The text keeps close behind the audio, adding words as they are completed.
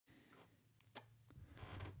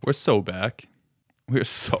We're so back. We're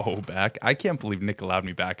so back. I can't believe Nick allowed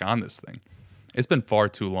me back on this thing. It's been far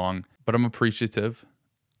too long, but I'm appreciative.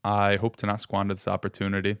 I hope to not squander this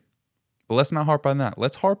opportunity. But let's not harp on that.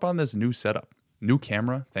 Let's harp on this new setup. New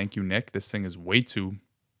camera. Thank you, Nick. This thing is way too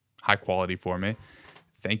high quality for me.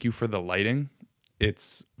 Thank you for the lighting.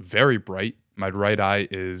 It's very bright. My right eye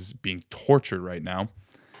is being tortured right now.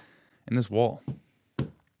 And this wall.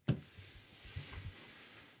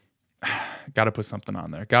 Got to put something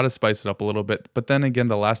on there. Got to spice it up a little bit. But then again,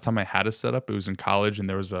 the last time I had a setup, it was in college and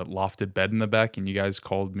there was a lofted bed in the back and you guys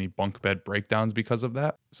called me bunk bed breakdowns because of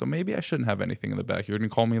that. So maybe I shouldn't have anything in the back. You're going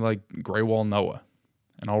to call me like Gray Wall Noah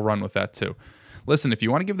and I'll run with that too. Listen, if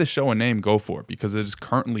you want to give this show a name, go for it because it is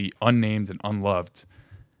currently unnamed and unloved.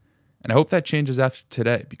 And I hope that changes after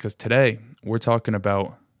today because today we're talking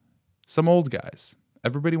about some old guys.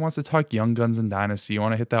 Everybody wants to talk young guns and Dynasty. You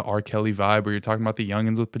want to hit that R. Kelly vibe where you're talking about the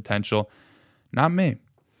youngins with potential. Not me.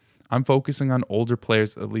 I'm focusing on older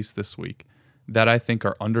players, at least this week, that I think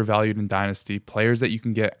are undervalued in Dynasty. Players that you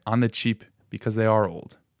can get on the cheap because they are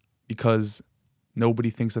old. Because nobody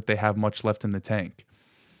thinks that they have much left in the tank.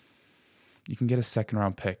 You can get a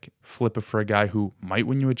second-round pick. Flip it for a guy who might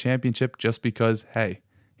win you a championship just because, hey,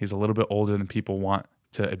 he's a little bit older than people want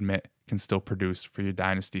to admit can still produce for your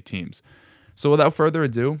Dynasty teams. So without further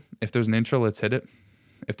ado, if there's an intro, let's hit it.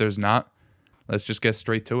 If there's not, let's just get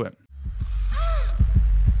straight to it.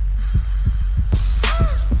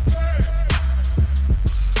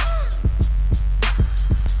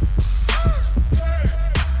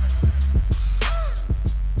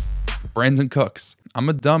 Brandin Cooks. I'm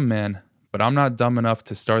a dumb man, but I'm not dumb enough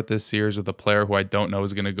to start this series with a player who I don't know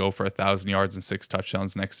is going to go for 1,000 yards and 6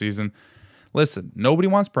 touchdowns next season. Listen, nobody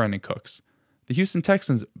wants Brandin Cooks. The Houston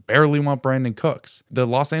Texans barely want Brandin Cooks. The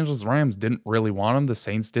Los Angeles Rams didn't really want him. The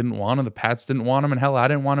Saints didn't want him. The Pats didn't want him. And hell, I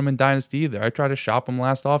didn't want him in Dynasty either. I tried to shop him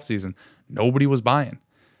last offseason. Nobody was buying.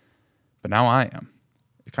 But now I am.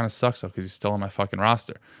 It kind of sucks though because he's still on my fucking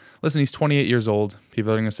roster. Listen, he's 28 years old.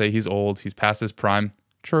 People are going to say he's old. He's past his prime.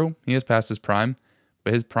 True, he is past his prime.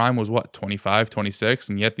 But his prime was what, 25, 26?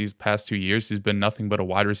 And yet these past 2 years, he's been nothing but a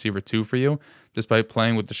wide receiver 2 for you. Despite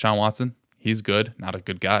playing with Deshaun Watson, he's good. Not a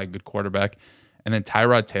good guy, a good quarterback. And then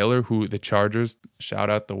Tyrod Taylor, who the Chargers,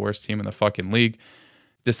 shout out the worst team in the fucking league,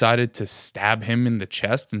 decided to stab him in the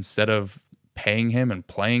chest instead of paying him and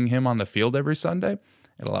playing him on the field every Sunday.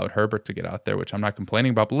 It allowed Herbert to get out there, which I'm not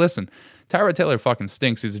complaining about. But listen, Tyrod Taylor fucking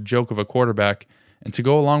stinks. He's a joke of a quarterback. And to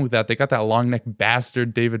go along with that, they got that long neck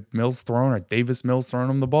bastard Davis Mills throwing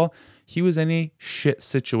him the ball. He was in a shit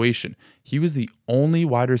situation. He was the only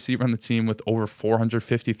wide receiver on the team with over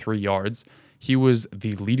 453 yards. He was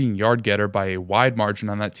the leading yard getter by a wide margin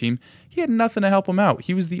on that team. He had nothing to help him out.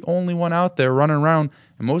 He was the only one out there running around.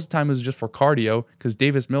 And most of the time it was just for cardio because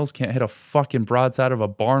Davis Mills can't hit a fucking broadside of a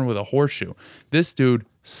barn with a horseshoe. This dude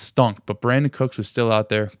stunk. But Brandin Cooks was still out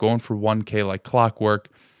there going for 1K like clockwork.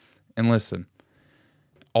 And listen,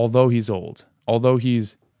 although he's old, although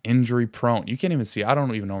he's injury prone, you can't even see, I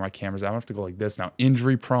don't even know where my camera's at. I'm going to have to go like this now.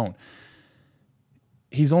 Injury prone.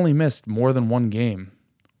 He's only missed more than one game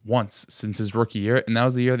once since his rookie year, and that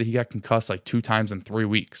was the year that he got concussed like 2 times in 3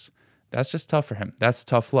 weeks. That's just tough for him. That's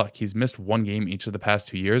tough luck. He's missed one game each of the past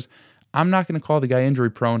 2 years. I'm not going to call the guy injury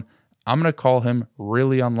prone. I'm going to call him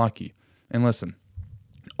really unlucky. And listen,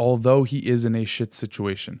 although he is in a shit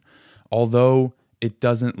situation, although it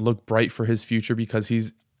doesn't look bright for his future because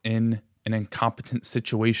he's in an incompetent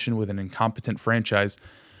situation with an incompetent franchise,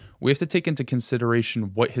 we have to take into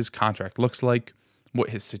consideration what his contract looks like, what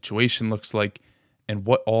his situation looks like, and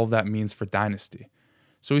what all that means for Dynasty.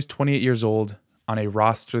 So he's 28 years old on a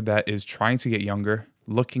roster that is trying to get younger,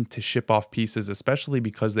 looking to ship off pieces, especially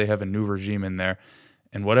because they have a new regime in there.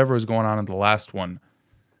 And whatever was going on in the last one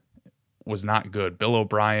was not good. Bill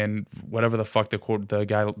O'Brien, whatever the fuck the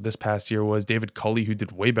guy this past year was, David Culley, who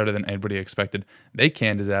did way better than anybody expected. They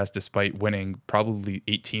canned his ass despite winning probably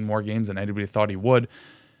 18 more games than anybody thought he would.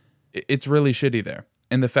 It's really shitty there.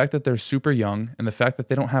 And the fact that they're super young and the fact that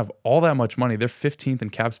they don't have all that much money, they're 15th in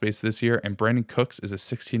cap space this year, and Brandin Cooks is a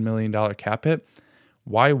 $16 million cap hit.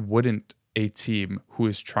 Why wouldn't a team who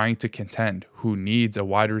is trying to contend, who needs a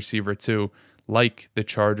wide receiver too, like the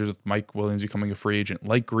Chargers with Mike Williams becoming a free agent,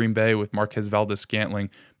 like Green Bay with Marquez Valdes-Scantling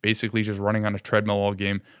basically just running on a treadmill all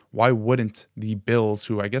game, why wouldn't the Bills,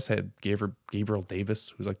 who I guess had Gabriel Davis,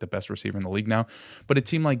 who's like the best receiver in the league now, but a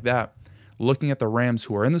team like that, looking at the Rams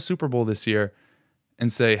who are in the Super Bowl this year,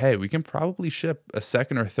 and say, hey, we can probably ship a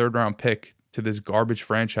 2nd or 3rd round pick to this garbage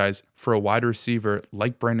franchise for a wide receiver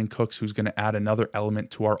like Brandin Cooks, who's going to add another element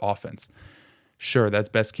to our offense. Sure, that's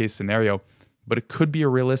best case scenario, but it could be a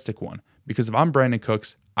realistic one. Because if I'm Brandin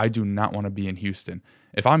Cooks, I do not want to be in Houston.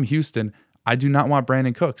 If I'm Houston, I do not want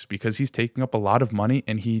Brandin Cooks because he's taking up a lot of money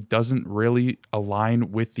and he doesn't really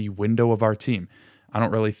align with the window of our team. I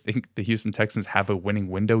don't really think the Houston Texans have a winning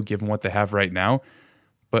window given what they have right now.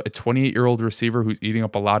 But a 28-year-old receiver who's eating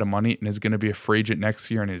up a lot of money and is going to be a free agent next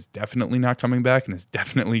year and is definitely not coming back and is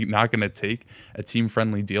definitely not going to take a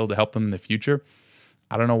team-friendly deal to help them in the future,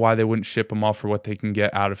 I don't know why they wouldn't ship him off for what they can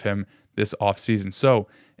get out of him this offseason. So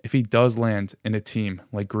if he does land in a team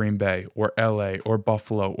like Green Bay or LA or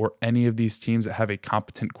Buffalo or any of these teams that have a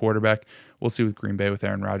competent quarterback, we'll see with Green Bay with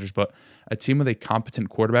Aaron Rodgers, but a team with a competent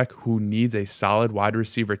quarterback who needs a solid wide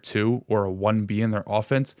receiver 2 or a 1B in their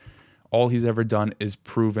offense, all he's ever done is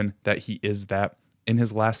proven that he is that. In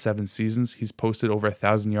his last 7 seasons, he's posted over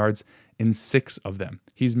 1,000 yards in 6 of them.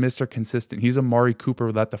 He's Mr. Consistent. He's Amari Cooper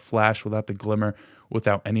without the flash, without the glimmer,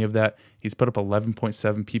 without any of that. He's put up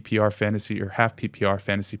 11.7 PPR fantasy or half PPR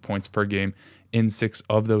fantasy points per game in 6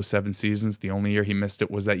 of those 7 seasons. The only year he missed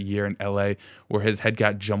it was that year in LA where his head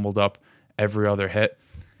got jumbled up every other hit.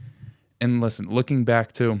 And listen, looking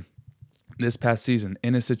back to this past season,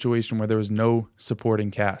 in a situation where there was no supporting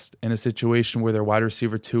cast, in a situation where their wide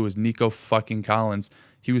receiver 2 is Nico fucking Collins,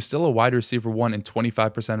 he was still a wide receiver 1 in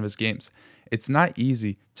 25% of his games. It's not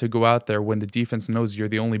easy to go out there when the defense knows you're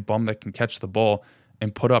the only bum that can catch the ball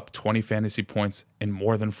and put up 20 fantasy points in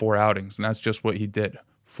more than 4 outings. And that's just what he did.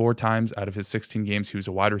 4 times out of his 16 games, he was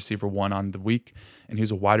a wide receiver 1 on the week, and he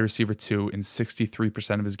was a wide receiver 2 in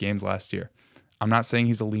 63% of his games last year. I'm not saying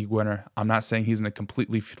he's a league winner. I'm not saying he's going to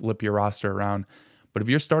completely flip your roster around. But if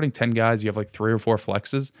you're starting 10 guys, you have like 3 or 4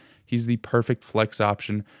 flexes, he's the perfect flex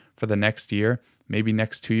option for the next year, maybe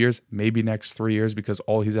next 2 years, maybe next 3 years, because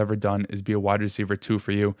all he's ever done is be a wide receiver 2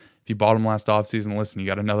 for you. If you bought him last offseason, listen, you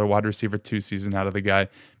got another wide receiver 2 season out of the guy.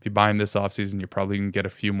 If you buy him this offseason, you're probably going to get a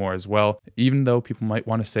few more as well. Even though people might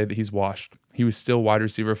want to say that he's washed, he was still wide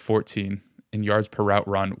receiver 14 in yards per route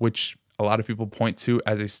run, which a lot of people point to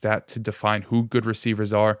as a stat to define who good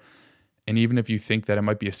receivers are. And even if you think that it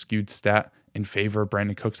might be a skewed stat in favor of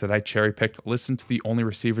Brandin Cooks that I cherry picked, listen to the only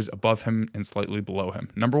receivers above him and slightly below him.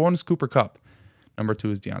 Number 1 is Cooper Kupp. Number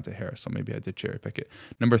 2 is Deontay Harris, so maybe I did cherry pick it.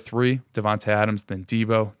 Number 3, Devontae Adams, then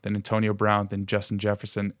Debo, then Antonio Brown, then Justin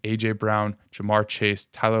Jefferson, A.J. Brown, Jamar Chase,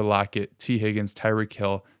 Tyler Lockett, T. Higgins, Tyreek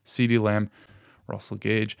Hill, CeeDee Lamb, Russell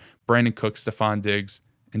Gage, Brandin Cooks, Stephon Diggs,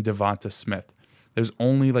 and Devonta Smith. There's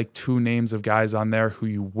only like 2 names of guys on there who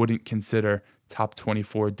you wouldn't consider top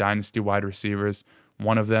 24 dynasty wide receivers.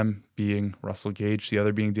 One of them being Russell Gage, the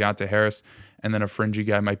other being Deontay Harris, and then a fringy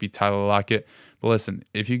guy might be Tyler Lockett. But listen,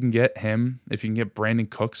 if you can get him, if you can get Brandin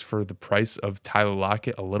Cooks for the price of Tyler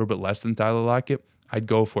Lockett, a little bit less than Tyler Lockett, I'd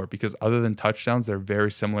go for it because other than touchdowns, they're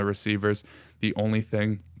very similar receivers. The only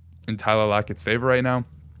thing in Tyler Lockett's favor right now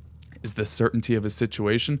is the certainty of his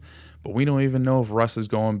situation. But we don't even know if Russ is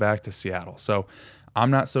going back to Seattle. So I'm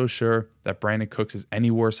not so sure that Brandin Cooks is any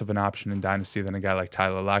worse of an option in Dynasty than a guy like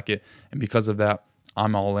Tyler Lockett. And because of that,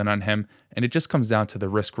 I'm all in on him. And it just comes down to the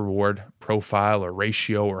risk-reward profile or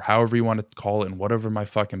ratio or however you want to call it and whatever my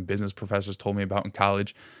fucking business professors told me about in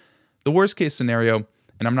college. The worst case scenario,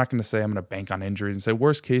 and I'm not going to say I'm going to bank on injuries and say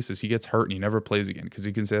worst case is he gets hurt and he never plays again because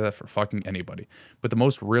you can say that for fucking anybody. But the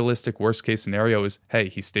most realistic worst case scenario is, hey,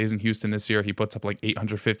 he stays in Houston this year. He puts up like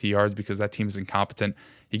 850 yards because that team is incompetent.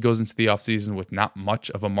 He goes into the offseason with not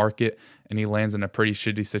much of a market and he lands in a pretty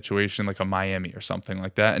shitty situation like a Miami or something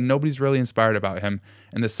like that. And nobody's really inspired about him.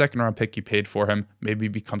 And the second round pick you paid for him maybe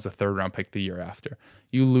becomes a third round pick the year after.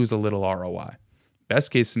 You lose a little ROI.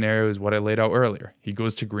 Best case scenario is what I laid out earlier. He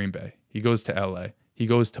goes to Green Bay. He goes to LA. He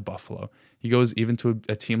goes to Buffalo. He goes even to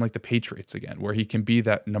a team like the Patriots again, where he can be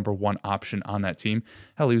that number 1 option on that team.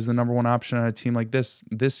 Hell, he was the number 1 option on a team like this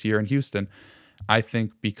year in Houston. I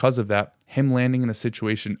think because of that, him landing in a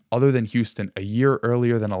situation other than Houston a year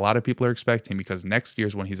earlier than a lot of people are expecting, because next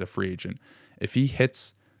year's when he's a free agent. If he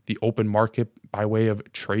hits the open market by way of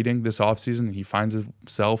trading this offseason and he finds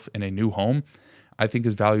himself in a new home, I think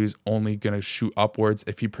his value is only going to shoot upwards.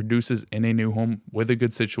 If he produces in a new home with a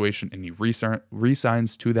good situation and he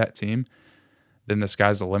re-signs to that team, then the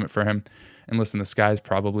sky's the limit for him. And listen, the sky's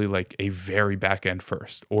probably like a very back end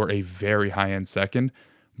first or a very high end second,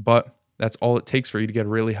 but that's all it takes for you to get a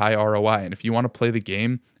really high ROI. And if you want to play the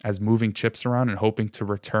game as moving chips around and hoping to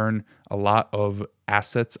return a lot of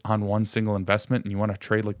assets on one single investment, and you want to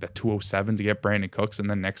trade like the 207 to get Brandin Cooks, and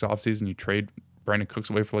then next offseason you trade Brandin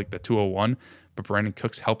Cooks away for like the 201, but Brandin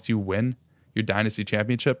Cooks helped you win your Dynasty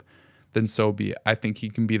championship, then so be it. I think he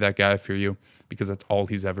can be that guy for you because that's all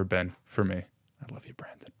he's ever been for me. I love you,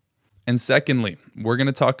 Brandon. And secondly, we're going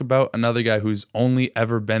to talk about another guy who's only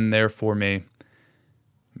ever been there for me,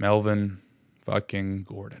 Melvin fucking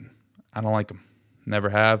Gordon. I don't like him. Never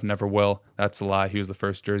have, never will. That's a lie. He was the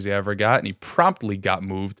first jersey I ever got, and he promptly got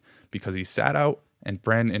moved because he sat out, and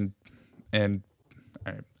Brandon and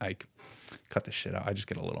I cut this shit out. I just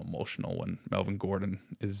get a little emotional when Melvin Gordon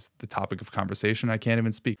is the topic of conversation. I can't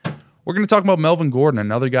even speak. We're going to talk about Melvin Gordon,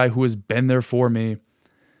 another guy who has been there for me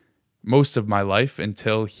most of my life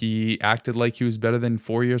until he acted like he was better than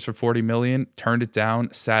 4 years for $40 million, turned it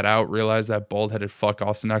down, sat out, realized that bald-headed fuck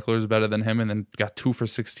Austin Eckler is better than him, and then got 2 for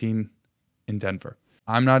 16 in Denver.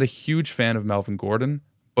 I'm not a huge fan of Melvin Gordon,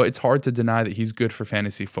 but it's hard to deny that he's good for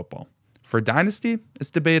fantasy football. For Dynasty, it's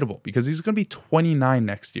debatable because he's going to be 29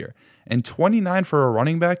 next year, and 29 for a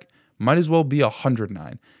running back might as well be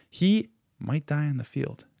 109. He might die on the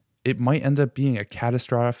field. It might end up being a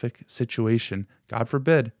catastrophic situation, God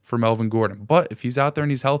forbid, for Melvin Gordon. But if he's out there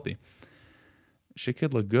and he's healthy, shit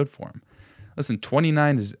could look good for him. Listen,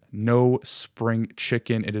 29 is no spring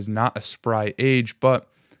chicken. It is not a spry age, but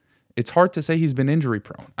it's hard to say he's been injury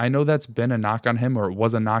prone. I know that's been a knock on him, or it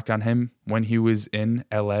was a knock on him when he was in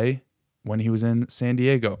LA, when he was in San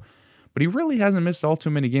Diego. But he really hasn't missed all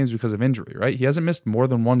too many games because of injury, right? He hasn't missed more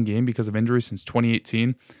than one game because of injury since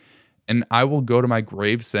 2018. And I will go to my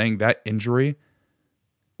grave saying that injury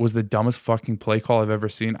was the dumbest fucking play call I've ever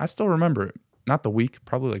seen. I still remember it. Not the week,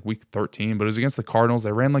 probably like week 13, but it was against the Cardinals.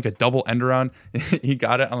 They ran like a double end around. He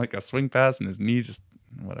got it on like a swing pass and his knee just,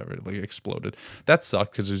 whatever, like exploded. That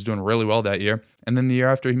sucked because he was doing really well that year. And then the year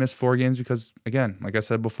after, he missed 4 games because, again, like I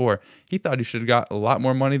said before, he thought he should have got a lot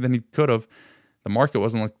more money than he could have. The market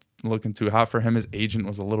wasn't looking too hot for him. His agent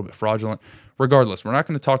was a little bit fraudulent. Regardless, we're not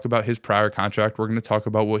going to talk about his prior contract. We're going to talk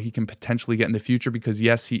about what he can potentially get in the future because,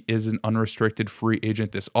 yes, he is an unrestricted free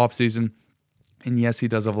agent this offseason. And, yes, he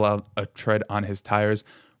does have a tread on his tires.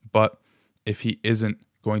 But if he isn't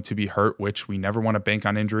going to be hurt, which we never want to bank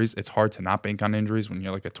on injuries, it's hard to not bank on injuries when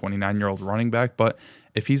you're like a 29-year-old running back. But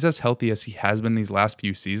if he's as healthy as he has been these last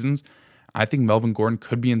few seasons, I think Melvin Gordon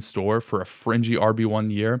could be in store for a fringy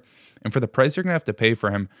RB1 year. And for the price you're going to have to pay for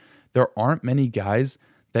him, there aren't many guys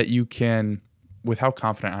that you can, with how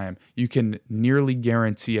confident I am, you can nearly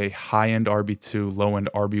guarantee a high-end RB2, low-end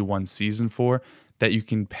RB1 season for that you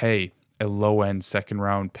can pay a low-end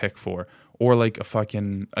second-round pick for. Or like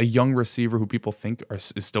a young receiver who people think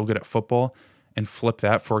is still good at football and flip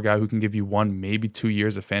that for a guy who can give you 1, maybe 2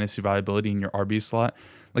 years of fantasy viability in your RB slot.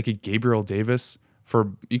 Like a Gabriel Davis.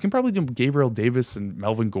 You can probably do Gabriel Davis and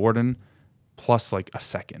Melvin Gordon plus like a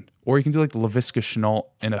second. Or you can do like Laviska Shenault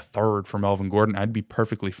in a third for Melvin Gordon. I'd be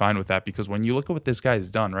perfectly fine with that because when you look at what this guy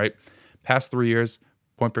has done, right? Past 3 years,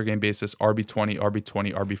 point per game basis, RB20,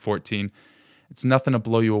 RB20, RB14. It's nothing to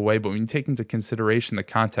blow you away, but when you take into consideration the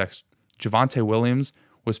context, Javonte Williams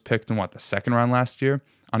was picked in the second round last year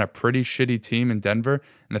on a pretty shitty team in Denver.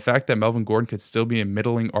 And the fact that Melvin Gordon could still be a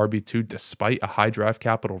middling RB2 despite a high draft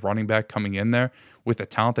capital running back coming in there with the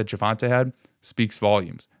talent that Javonte had speaks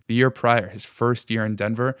volumes. The year prior, his first year in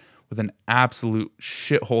Denver, with an absolute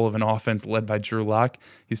shithole of an offense led by Drew Lock,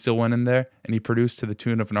 he still went in there and he produced to the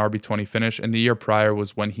tune of an RB20 finish. And the year prior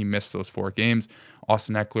was when he missed those 4 games.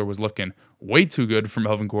 Austin Eckler was looking way too good for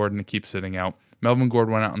Melvin Gordon to keep sitting out. Melvin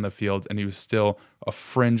Gordon went out on the field and he was still a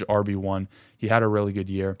fringe RB1. He had a really good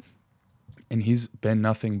year and he's been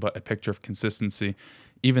nothing but a picture of consistency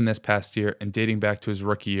even this past year and dating back to his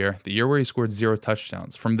rookie year, the year where he scored 0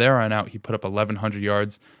 touchdowns. From there on out, he put up 1,100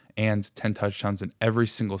 yards and 10 touchdowns in every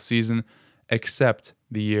single season, except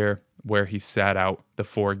the year where he sat out the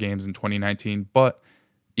 4 games in 2019. But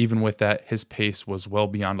even with that, his pace was well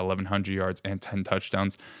beyond 1,100 yards and 10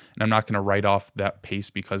 touchdowns. And I'm not going to write off that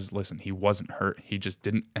pace because, listen, he wasn't hurt. He just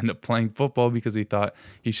didn't end up playing football because he thought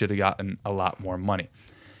he should have gotten a lot more money.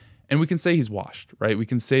 And we can say he's washed, right? We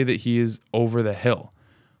can say that he is over the hill.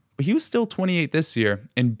 But he was still 28 this year,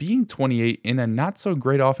 and being 28 in a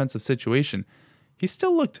not-so-great offensive situation, he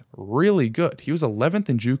still looked really good. He was 11th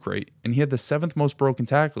in juke rate, and he had the 7th most broken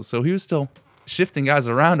tackles, so he was still shifting guys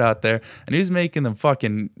around out there, and he was making them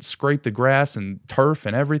fucking scrape the grass and turf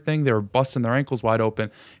and everything. They were busting their ankles wide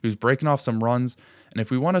open. He was breaking off some runs, and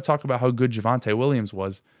if we want to talk about how good Javonte Williams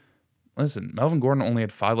was, listen, Melvin Gordon only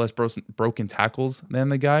had 5 less broken tackles than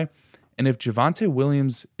the guy. And if Javonte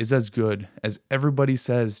Williams is as good as everybody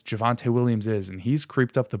says Javonte Williams is, and he's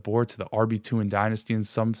creeped up the board to the RB2 in Dynasty in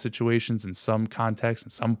some situations, in some contexts, in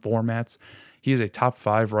some formats, he is a top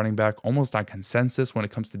 5 running back, almost on consensus when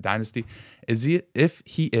it comes to Dynasty. If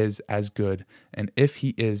he is as good and if he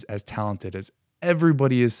is as talented as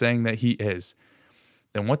everybody is saying that he is,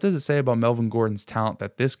 then what does it say about Melvin Gordon's talent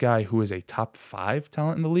that this guy who is a top 5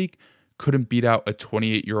 talent in the league couldn't beat out a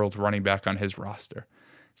 28-year-old running back on his roster?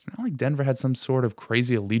 It's not like Denver had some sort of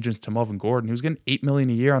crazy allegiance to Melvin Gordon. He was getting $8 million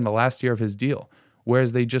a year on the last year of his deal.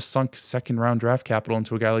 whereas they just sunk second-round draft capital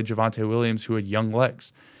into a guy like Javonte Williams who had young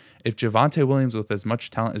legs. If Javonte Williams, with as much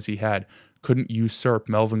talent as he had, couldn't usurp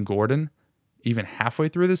Melvin Gordon even halfway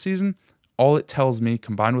through the season, all it tells me,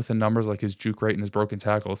 combined with the numbers like his juke rate and his broken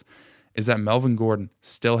tackles, is that Melvin Gordon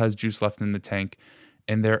still has juice left in the tank,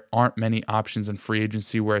 and there aren't many options in free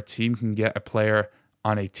agency where a team can get a player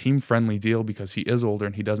on a team-friendly deal because he is older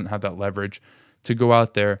and he doesn't have that leverage to go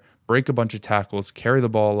out there, break a bunch of tackles, carry the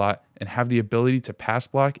ball a lot, and have the ability to pass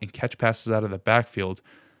block and catch passes out of the backfield.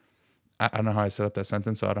 I don't know how I set up that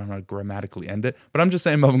sentence, so I don't know how to grammatically end it. But I'm just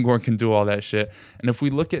saying Melvin Gordon can do all that shit. And if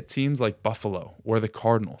we look at teams like Buffalo or the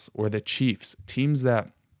Cardinals or the Chiefs, teams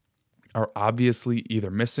that are obviously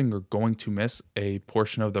either missing or going to miss a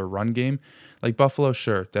portion of their run game, like Buffalo,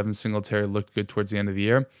 sure, Devin Singletary looked good towards the end of the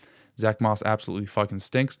year. Zach Moss absolutely fucking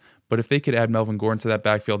stinks. But if they could add Melvin Gordon to that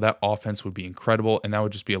backfield, that offense would be incredible, and that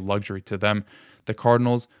would just be a luxury to them. The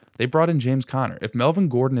Cardinals, they brought in James Conner. If Melvin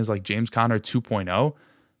Gordon is like James Conner 2.0,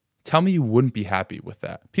 tell me you wouldn't be happy with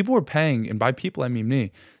that. People were paying, and by people I mean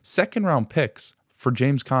me, second-round picks for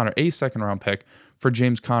James Conner, a second-round pick for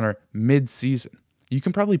James Conner mid-season. You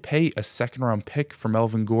can probably pay a second-round pick for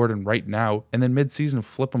Melvin Gordon right now, and then mid-season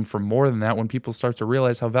flip him for more than that when people start to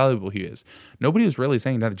realize how valuable he is. Nobody was really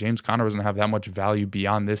saying that James Conner was going to have that much value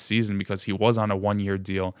beyond this season because he was on a one-year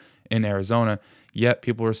deal in Arizona. Yet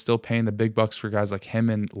people were still paying the big bucks for guys like him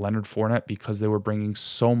and Leonard Fournette because they were bringing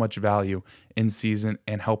so much value in season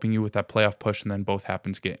and helping you with that playoff push, and then both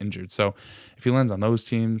happened to get injured. So if he lands on those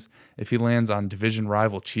teams, if he lands on division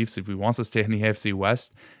rival Chiefs, if he wants to stay in the AFC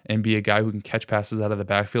West and be a guy who can catch passes out of the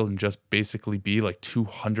backfield and just basically be like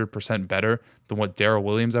 200% better than what Darrell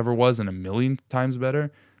Williams ever was and a million times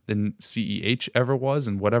better than CEH ever was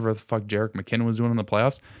and whatever the fuck Jerick McKinnon was doing in the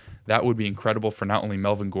playoffs, that would be incredible for not only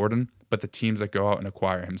Melvin Gordon, but the teams that go out and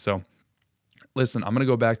acquire him. So listen, I'm going to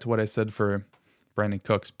go back to what I said for Brandin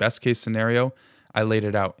Cooks. Best case scenario, I laid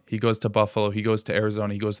it out. He goes to Buffalo, he goes to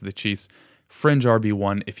Arizona, he goes to the Chiefs. Fringe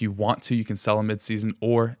RB1. If you want to, you can sell him midseason,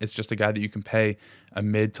 or it's just a guy that you can pay a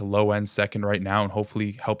mid to low end second right now and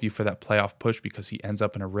hopefully help you for that playoff push because he ends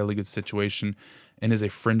up in a really good situation and is a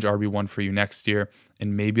fringe RB1 for you next year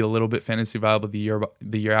and maybe a little bit fantasy viable the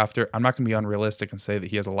year after. I'm not going to be unrealistic and say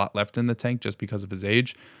that he has a lot left in the tank just because of his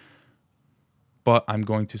age, but I'm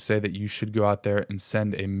going to say that you should go out there and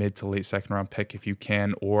send a mid to late second round pick if you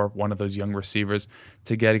can, or one of those young receivers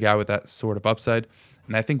to get a guy with that sort of upside.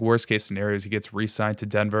 And I think worst case scenario is he gets re-signed to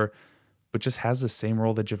Denver, but just has the same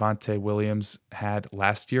role that Javonte Williams had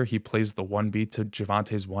last year. He plays the 1B to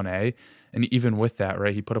Javonte's 1A. And even with that,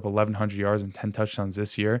 right, he put up 1,100 yards and 10 touchdowns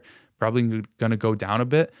this year. Probably going to go down a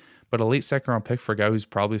bit, but a late second round pick for a guy who's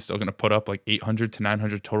probably still going to put up like 800 to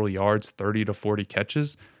 900 total yards, 30 to 40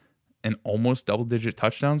 catches, and almost double-digit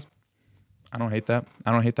touchdowns. I don't hate that.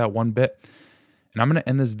 I don't hate that one bit. And I'm going to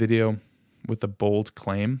end this video with a bold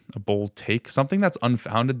claim, a bold take, something that's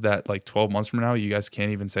unfounded that like 12 months from now, you guys can't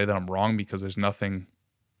even say that I'm wrong because there's nothing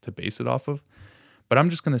to base it off of. But I'm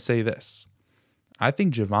just going to say this. I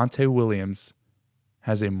think Javonte Williams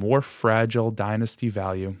has a more fragile dynasty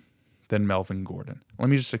value than Melvin Gordon. Let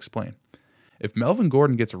me just explain. If Melvin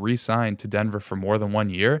Gordon gets re-signed to Denver for more than 1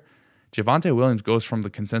 year, Javonte Williams goes from the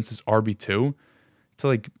consensus RB2 to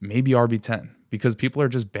like maybe RB10 because people are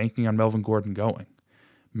just banking on Melvin Gordon going.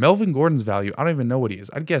 Melvin Gordon's value, I don't even know what he is.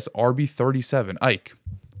 I'd guess RB37. Ike,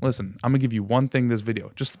 listen, I'm going to give you one thing this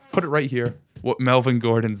video. Just put it right here, what Melvin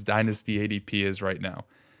Gordon's dynasty ADP is right now.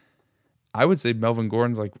 I would say Melvin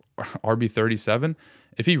Gordon's like RB37.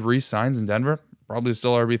 If he re-signs in Denver, probably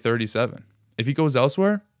still RB37. If he goes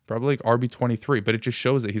elsewhere, probably like RB23. But it just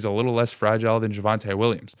shows that he's a little less fragile than Javonte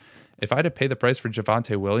Williams. If I had to pay the price for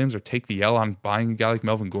Javonte Williams or take the L on buying a guy like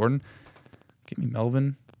Melvin Gordon, give me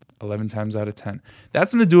Melvin 11 times out of 10.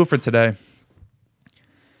 That's going to do it for today.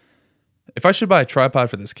 If I should buy a tripod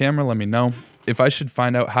for this camera, let me know. If I should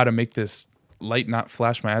find out how to make this light not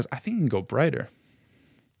flash my eyes, I think it can go brighter.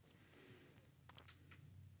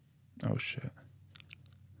 Oh, shit.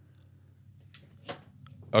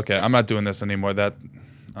 Okay, I'm not doing this anymore.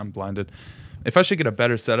 I'm blinded. If I should get a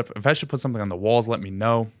better setup, if I should put something on the walls, let me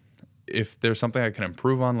know. If there's something I can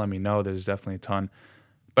improve on, let me know. There's definitely a ton.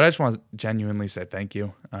 But I just want to genuinely say thank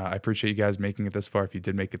you. I appreciate you guys making it this far, if you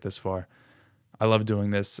did make it this far. I love doing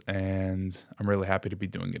this, and I'm really happy to be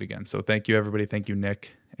doing it again. So thank you, everybody. Thank you,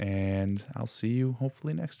 Nick. And I'll see you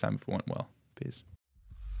hopefully next time if it went well. Peace.